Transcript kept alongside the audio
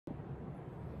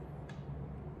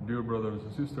Dear brothers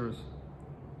and sisters,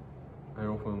 I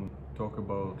often talk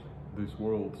about this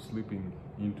world slipping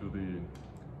into the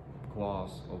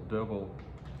claws of devil,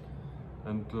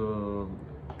 and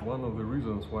one of the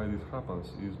reasons why this happens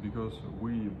is because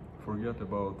we forget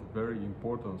about very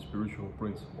important spiritual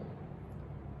principle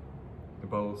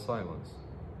about silence.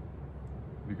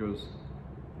 Because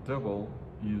devil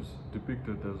is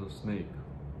depicted as a snake,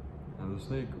 and the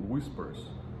snake whispers,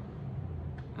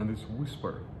 and this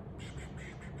whisper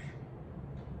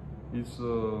is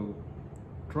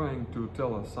trying to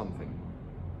tell us something,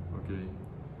 okay?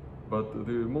 But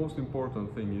the most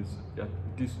important thing is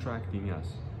distracting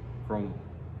us from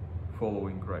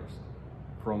following Christ,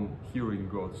 from hearing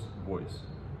God's voice,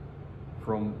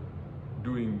 from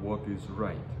doing what is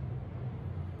right.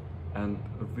 And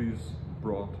this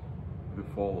brought the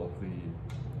fall of the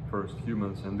first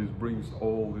humans, and this brings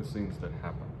all the things that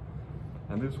happen.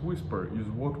 And this whisper is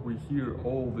what we hear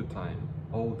all the time,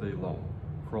 all day long.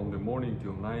 From the morning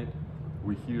till night,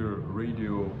 we hear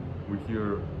radio, we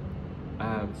hear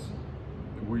ads,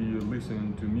 we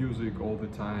listen to music all the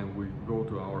time, we go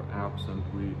to our apps and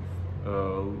we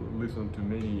listen to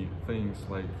many things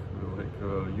like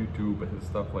YouTube and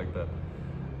stuff like that.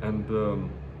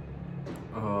 And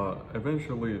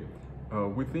eventually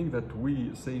we think that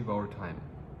we save our time,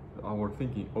 our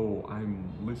thinking, oh,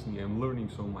 I'm listening, I'm learning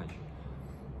so much.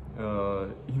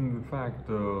 In fact,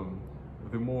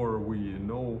 the more we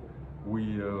know,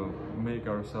 we make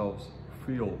ourselves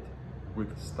filled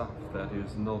with stuff that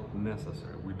is not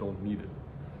necessary, we don't need it.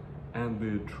 And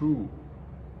the true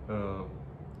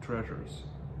treasures,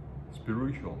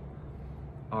 spiritual,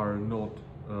 are not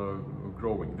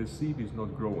growing. The seed is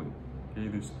not growing, okay?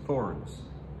 These thorns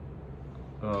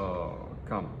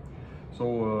come.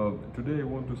 So today I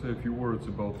want to say a few words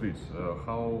about this,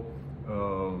 how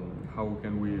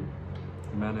can we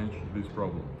manage this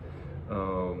problem.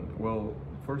 Well,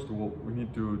 first of all, we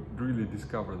need to really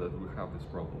discover that we have this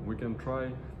problem. We can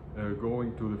try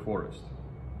going to the forest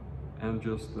and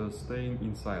just staying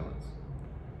in silence.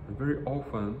 And very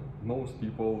often, most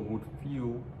people would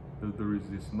feel that there is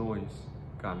this noise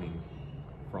coming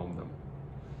from them.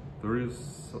 There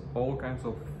is all kinds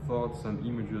of thoughts and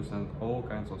images and all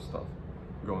kinds of stuff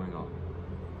going on.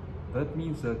 That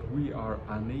means that we are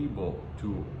unable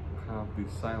to have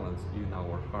this silence in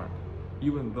our heart.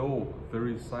 Even though there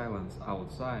is silence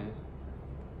outside,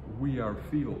 we are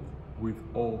filled with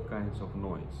all kinds of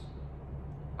noise.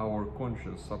 Our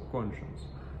conscious, subconscious,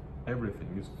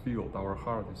 everything is filled, our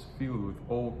heart is filled with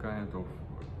all kinds of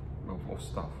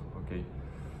stuff, okay?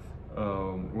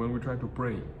 When we try to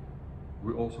pray,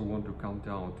 we also want to calm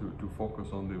down, to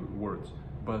focus on the words,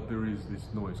 but there is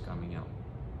this noise coming out.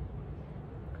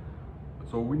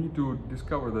 So we need to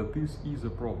discover that this is a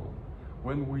problem.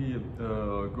 When we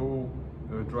go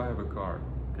drive a car,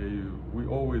 okay, we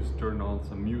always turn on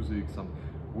some music,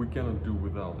 we cannot do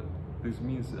without it. This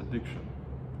means addiction,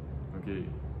 okay?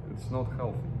 It's not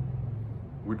healthy.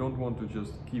 We don't want to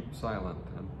just keep silent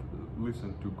and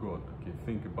listen to God, okay?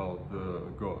 Think about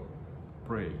God,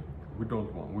 pray. We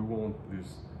don't want. We want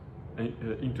this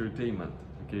entertainment,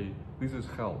 okay? This is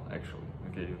hell, actually,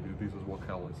 okay? This is what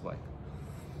hell is like.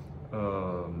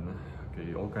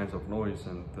 Okay, all kinds of noise,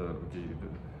 and okay,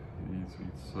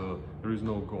 there is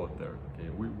no God there. Okay,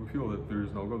 we feel that there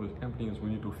is no God. There's emptiness. We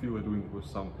need to fill it with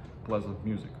some pleasant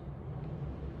music.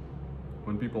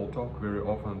 When people talk, very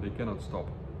often they cannot stop.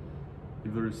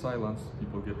 If there is silence,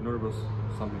 people get nervous.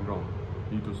 Something wrong.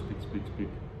 You need to speak,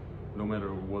 no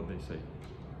matter what they say.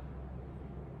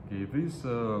 Okay, this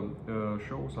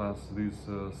shows us this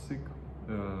sick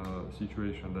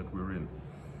situation that we're in,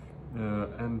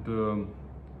 and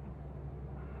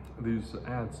these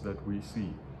ads that we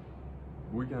see,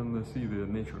 we can see the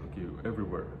nature, okay,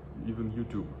 everywhere, even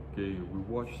YouTube, okay, we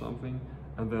watch something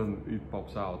and then it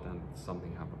pops out and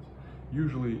something happens.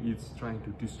 Usually it's trying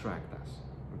to distract us,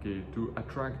 okay, to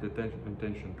attract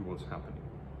attention to what's happening.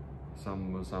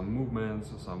 Some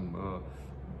movements, some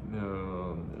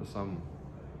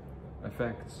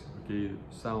effects, okay,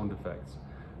 sound effects,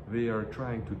 they are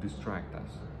trying to distract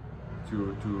us,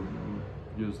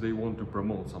 yes, they want to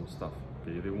promote some stuff.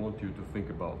 Okay, they want you to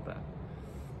think about that,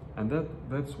 and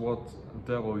that's what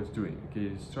the devil is doing. Okay,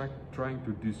 he's trying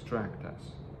to distract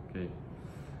us. Okay,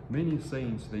 many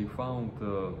saints, they found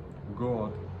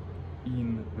God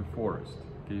in the forest.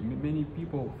 Okay, many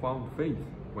people found faith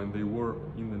when they were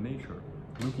in the nature,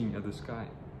 looking at the sky,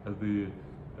 at the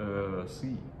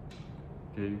sea.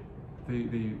 Okay,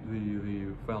 they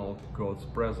felt God's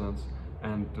presence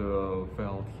and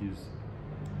felt His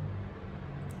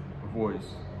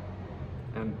voice,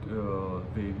 and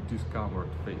they discovered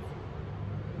faith.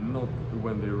 not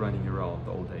when they're running around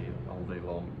all day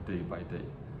long, day by day,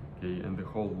 okay, and the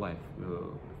whole life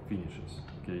finishes,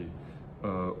 okay,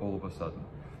 all of a sudden.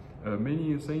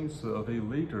 Many saints,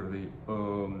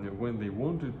 when they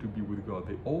wanted to be with God,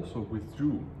 they also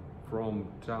withdrew from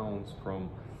towns, from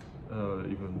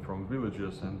even from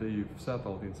villages, and they've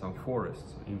settled in some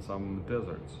forests, in some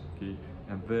deserts, okay,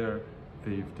 and there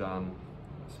they've done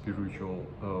spiritual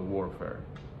warfare.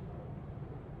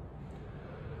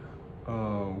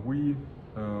 We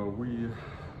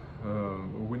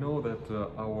know that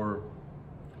our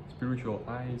spiritual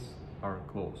eyes are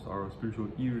closed, our spiritual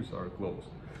ears are closed.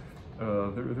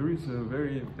 There is a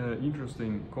very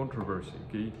interesting controversy,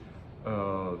 okay?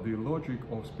 The logic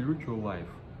of spiritual life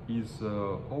is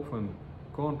often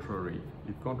contrary.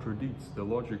 It contradicts the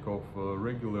logic of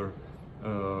regular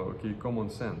common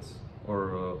sense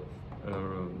or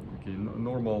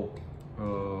normal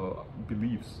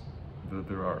beliefs that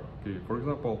there are. Okay, for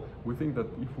example, we think that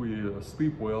if we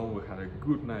sleep well, we had a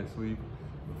good night's sleep,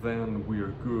 then we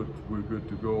are good, we're good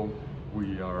to go,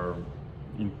 we are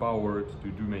empowered to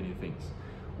do many things.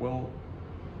 Well,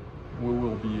 we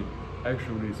will be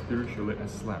actually spiritually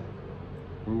asleep.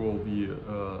 We will be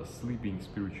sleeping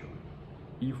spiritually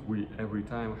if we every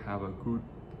time have a good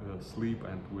sleep,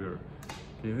 and we're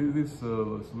okay. This is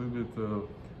a little bit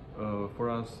for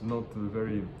us not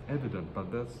very evident, but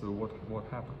that's what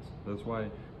happens. That's why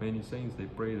many saints, they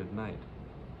prayed at night,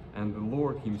 and the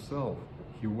Lord himself,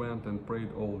 he went and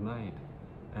prayed all night.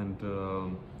 And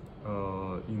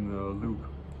in Luke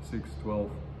 6:12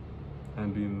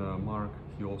 and in Mark,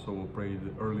 he also prayed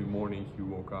early morning. He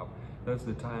woke up. That's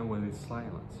the time when it's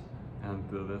silence, and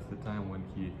that's the time when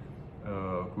he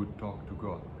could talk to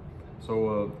God.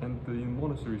 So and in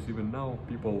monasteries even now,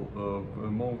 people,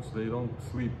 monks, they don't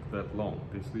sleep that long.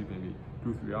 They sleep maybe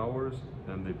 2-3 hours,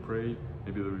 and they pray.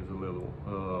 Maybe there is a little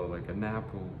like a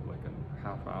nap, or like a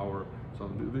half hour. So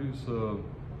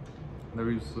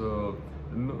there is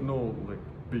no like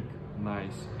big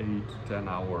nice 8-10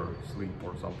 hour sleep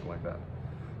or something like that.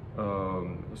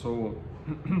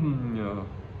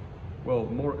 Well,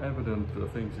 more evident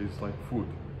things is like food.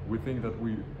 We think that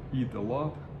we eat a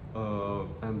lot,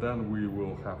 and then we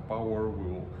will have power.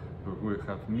 We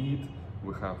have meat.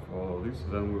 We have this.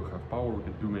 Then we'll have power. We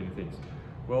can do many things.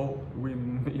 Well,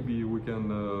 maybe we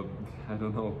can I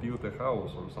don't know, build a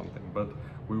house or something, but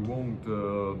we won't.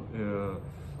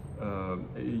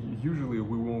 Usually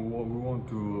we want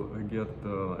to get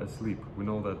asleep. We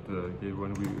know that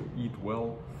when we eat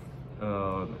well,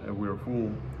 and we're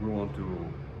full, we want to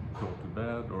go to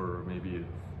bed, or maybe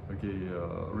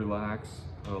relax,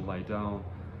 lay down.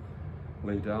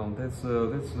 That's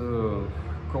a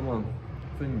common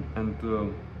thing. And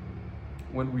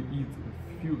when we eat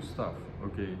few stuff,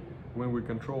 okay, when we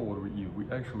control what we eat, we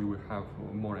have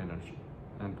more energy,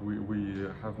 and we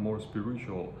have more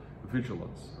spiritual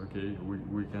vigilance. Okay,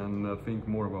 we can think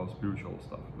more about spiritual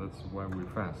stuff. That's why we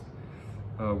fast.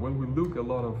 When we look a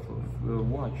lot of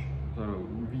watch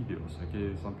videos,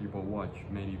 okay, some people watch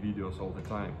many videos all the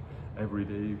time, every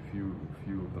day, few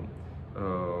of them,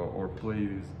 or play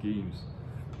these games,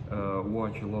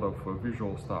 watch a lot of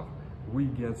visual stuff. We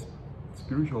get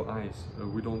spiritual eyes,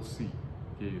 we don't see.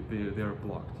 Okay, they're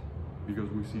blocked because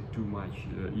we see too much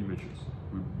images.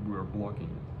 We are blocking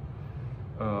it.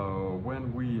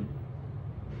 When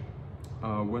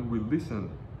we listen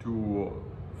to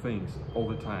things all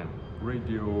the time,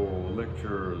 radio,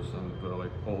 lectures, and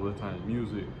like all the time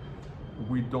music,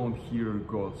 we don't hear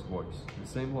God's voice. The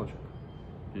same logic.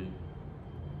 Okay.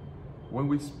 When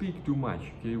we speak too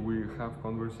much, okay, we have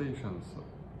conversations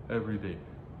every day,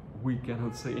 we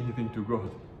cannot say anything to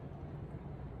God.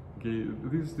 Okay,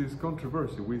 this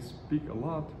controversy. We speak a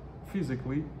lot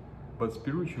physically, but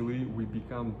spiritually we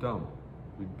become dumb.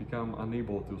 We become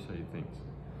unable to say things.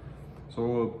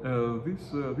 So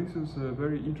this is a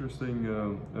very interesting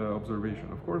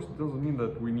observation. Of course, it doesn't mean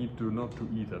that we need to not to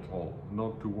eat at all,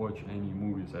 not to watch any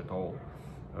movies at all,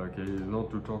 okay, not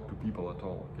to talk to people at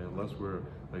all, okay, unless we're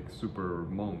like super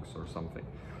monks or something.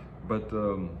 But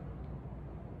the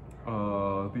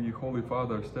Holy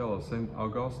Father tells, Saint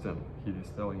Augustine, he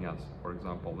is telling us, for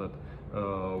example, that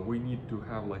we need to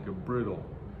have like a bridle,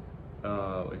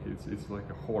 like it's like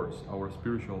a horse. Our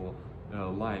spiritual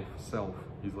life, self,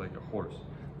 is like a horse,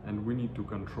 and we need to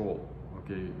control.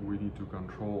 Okay, we need to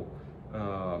control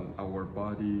our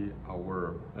body,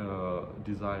 our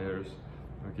desires.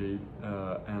 Okay,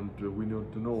 and we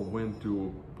need to know when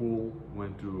to pull,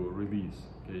 when to release.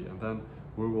 Okay, and then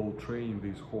we will train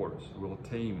this horse. We'll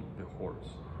tame the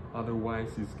horse.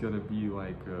 Otherwise, it's gonna be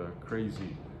like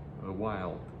crazy,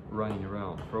 wild, running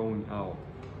around, throwing out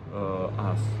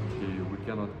us. Okay, we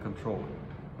cannot control it.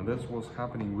 And that's what's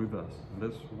happening with us. And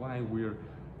that's why we're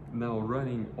now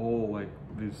running all like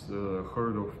this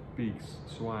herd of pigs,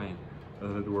 swine,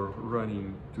 that were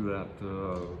running to that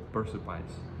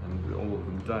precipice, and all of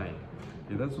them dying.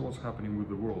 Yeah, that's what's happening with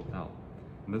the world now.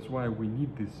 And that's why we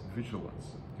need this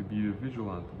vigilance. To be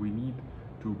vigilant, we need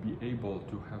to be able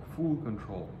to have full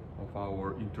control of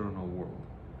our internal world.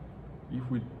 If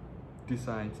we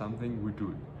decide something, we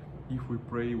do it. If we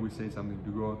pray, we say something to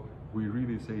God, we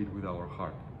really say it with our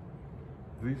heart.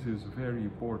 This is very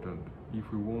important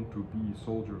if we want to be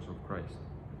soldiers of Christ.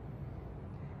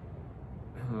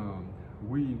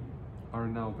 We are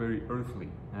now very earthly,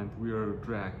 and we are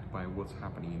dragged by what's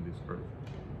happening in this earth.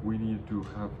 We need to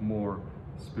have more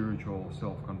spiritual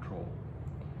self-control.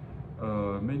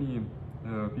 Many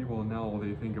people now,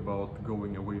 they think about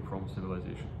going away from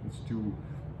civilization. It's too,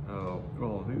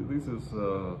 well, this is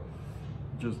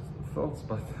just thoughts,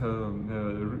 but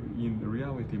in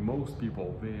reality, most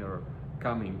people, they are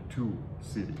coming to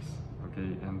cities,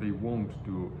 okay, and they want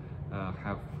to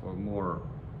have more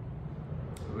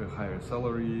higher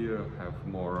salary, have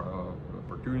more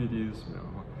opportunities.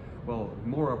 Well,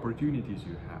 more opportunities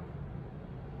you have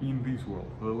in this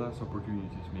world, the less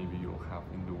opportunities maybe you'll have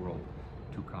in the world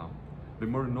to come. The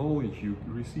more knowledge you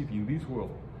receive in this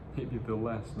world, maybe the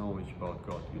less knowledge about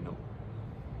God you know.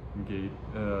 Okay,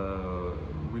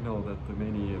 we know that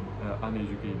many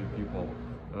uneducated people,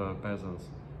 peasants,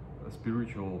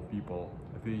 spiritual people,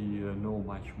 they know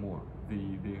much more.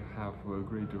 They have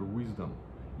greater wisdom,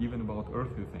 even about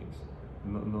earthly things,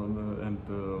 and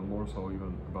more so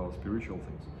even about spiritual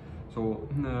things. So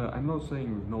I'm not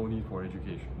saying no need for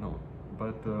education, no,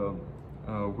 but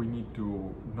we need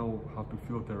to know how to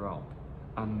filter out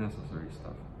unnecessary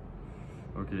stuff.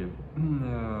 Okay,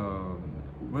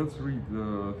 let's read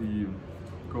the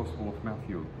Gospel of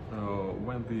Matthew.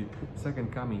 When the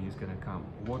second coming is going to come,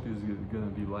 what is it going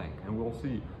to be like? And we'll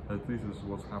see that this is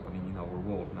what's happening in our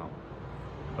world now.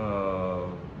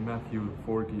 Matthew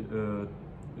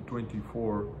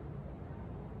 24,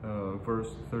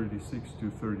 verse 36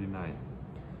 to 39.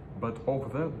 But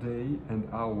of that day and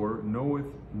hour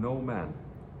knoweth no man,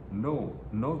 no,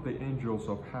 not the angels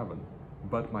of heaven,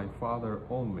 but my Father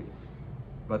only.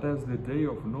 But as the day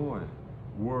of Noah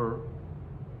were,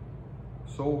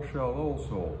 so shall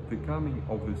also the coming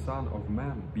of the Son of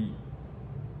Man be.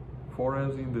 For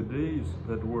as in the days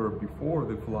that were before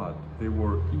the flood, they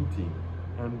were eating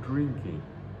and drinking,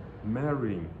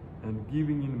 marrying and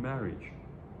giving in marriage,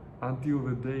 until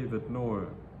the day that Noah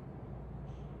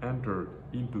entered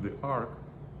into the ark,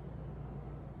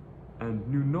 and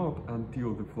knew not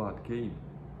until the flood came,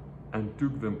 and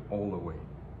took them all away.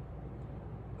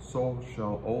 So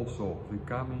shall also the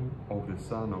coming of the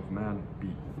Son of Man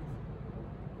be.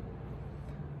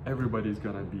 Everybody's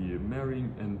gonna be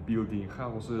marrying and building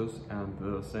houses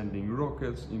and sending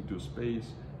rockets into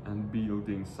space and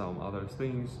building some other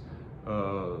things,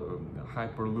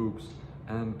 hyperloops,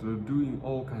 and doing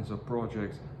all kinds of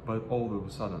projects, but all of a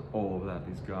sudden all of that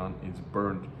is gone, it's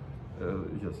burned.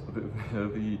 Yes,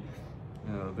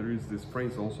 there is this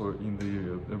phrase also in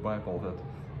the Bible that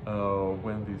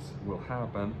when this will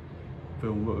happen,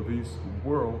 this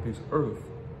world, this earth,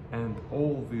 and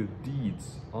all the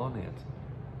deeds on it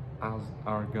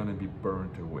are gonna be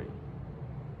burnt away.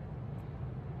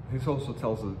 This also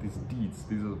tells us these deeds,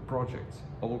 these are projects,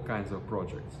 all kinds of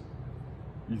projects,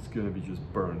 it's gonna be just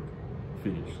burned,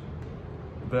 finished.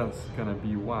 That's gonna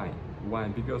be why. Why?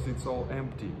 Because it's all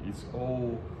empty, it's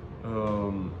all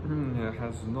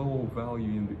has no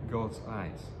value in God's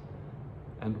eyes.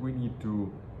 And we need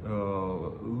to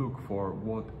look for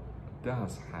what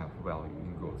does have value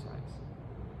in God's eyes.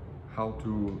 How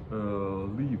to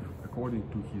live according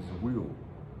to His will.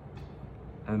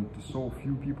 And so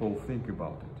few people think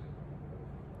about it.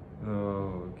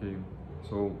 Okay,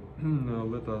 so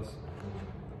let us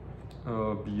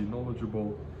be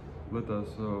knowledgeable. Let us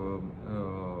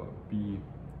be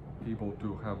able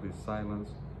to have this silence,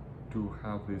 to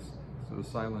have this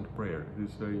silent prayer,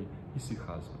 this very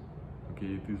Hesychasm.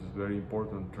 Okay, this is very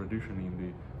important tradition in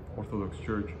the Orthodox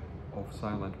Church of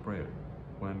silent prayer,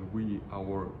 when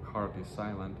our heart is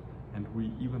silent and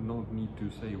we even don't need to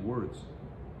say words,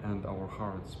 and our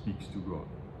heart speaks to God.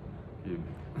 Okay.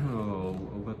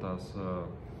 Let us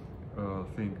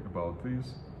think about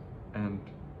this and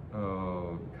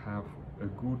have a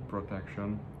good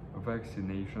protection, a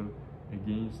vaccination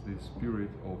against the spirit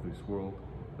of this world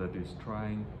that is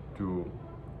trying to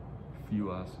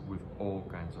fill us with all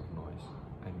kinds of noise.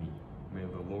 I mean, may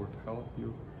the Lord help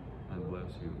you and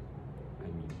bless you. I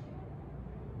mean.